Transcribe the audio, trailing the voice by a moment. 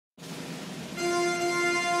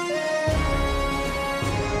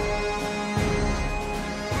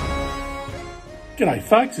G'day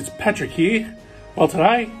folks, it's Patrick here. Well,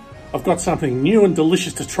 today I've got something new and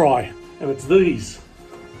delicious to try, and it's these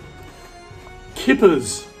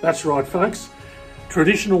Kippers. That's right folks,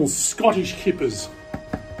 traditional Scottish Kippers.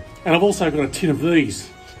 And I've also got a tin of these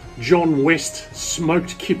John West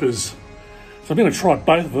smoked Kippers. So I'm going to try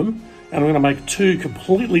both of them, and I'm going to make two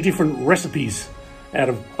completely different recipes out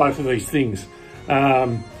of both of these things.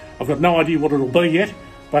 I've got no idea what it'll be yet,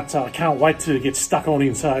 but I can't wait to get stuck on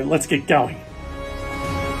in, so let's get going.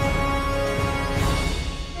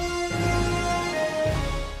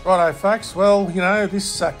 Righto folks, well, you know,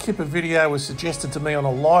 this Kipper video was suggested to me on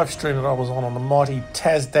a live stream that I was on the mighty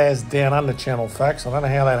Tasdaz Downunder channel, folks. I don't know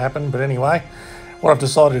how that happened, but anyway, what I've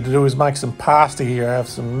decided to do is make some pasta here. I have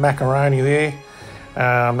some macaroni there.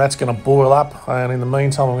 That's going to boil up, and in the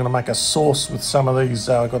meantime I'm going to make a sauce with some of these.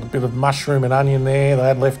 I've got a bit of mushroom and onion there that I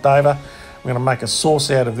had left over. I'm going to make a sauce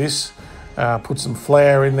out of this, put some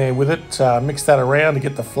flour in there with it, mix that around to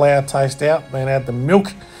get the flour taste out, then add the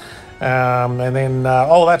milk. And then,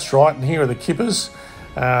 oh, that's right, and here are the Kippers.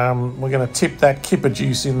 We're going to tip that Kipper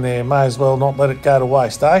juice in there. May as well not let it go to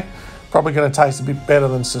waste, eh? Probably going to taste a bit better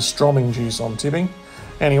than surströmming juice I'm tipping.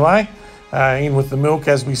 Anyway, in with the milk,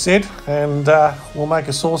 as we said, and we'll make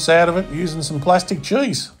a sauce out of it using some plastic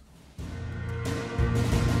cheese.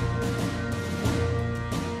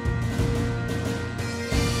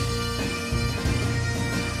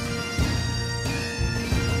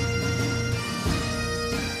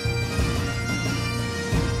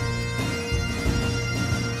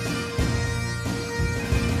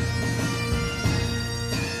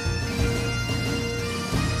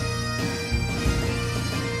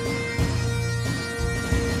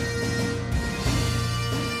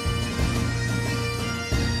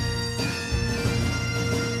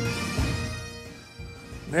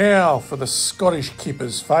 Now for the Scottish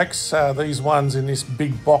Kippers, folks. These ones in this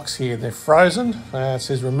big box here, they're frozen. It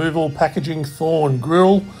says removal, packaging, thaw and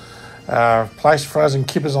grill. Place frozen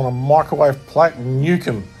Kippers on a microwave plate and nuke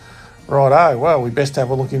them. Righto, well, we best have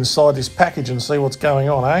a look inside this package and see what's going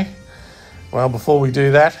on, eh? Well, before we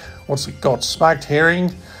do that, what's it got? Smoked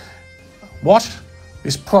herring. What?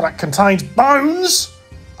 This product contains bones?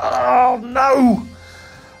 Oh, no!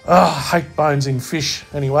 Oh, I hate bones in fish.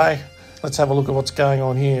 Anyway, let's have a look at what's going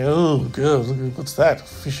on here. Oh, God, what's that?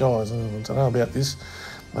 Fish eyes. I don't know about this.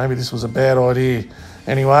 Maybe this was a bad idea.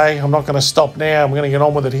 Anyway, I'm not going to stop now. I'm going to get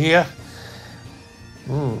on with it here.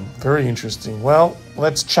 Very interesting. Well,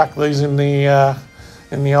 let's chuck these in the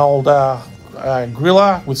old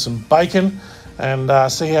griller with some bacon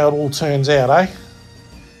and see how it all turns out, eh?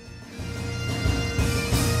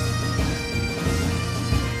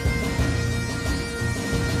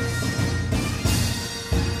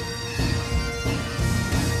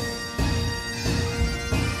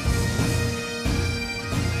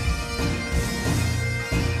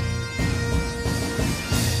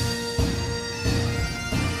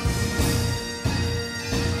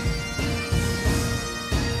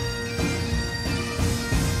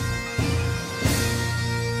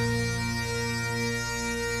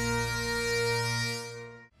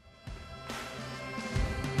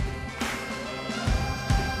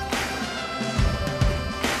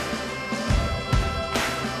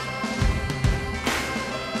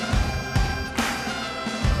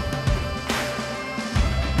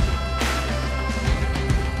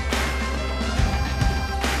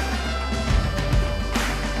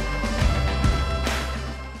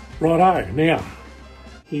 Righto, now,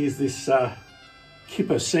 here's this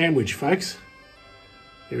Kipper sandwich, folks.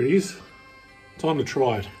 Here it is. Time to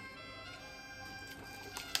try it.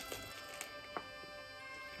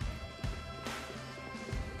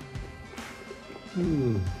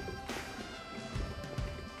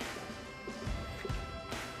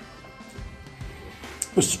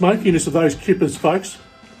 The smokiness of those Kippers, folks,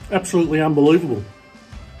 absolutely unbelievable.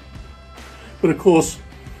 But of course,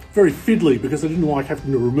 very fiddly because I didn't like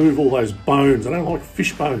having to remove all those bones. I don't like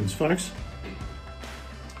fish bones, folks.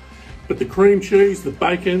 But the cream cheese, the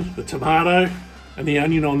bacon, the tomato and the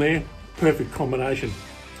onion on there, perfect combination.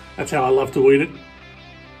 That's how I love to eat it.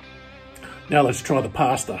 Now let's try the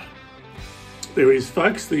pasta. There is,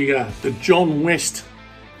 folks, the John West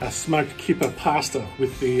smoked Kipper pasta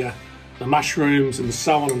with the mushrooms and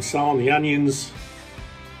so on, the onions.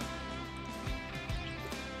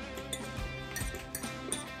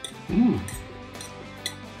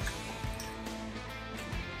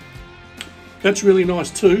 That's really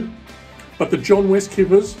nice too, but the John West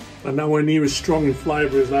Kippers are nowhere near as strong in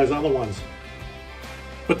flavour as those other ones.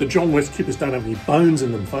 But the John West Kippers don't have any bones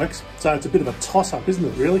in them, folks, so it's a bit of a toss-up, isn't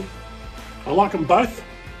it, really? I like them both.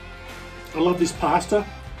 I love this pasta.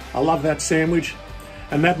 I love that sandwich.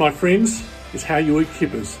 And that, my friends, is how you eat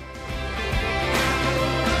kippers.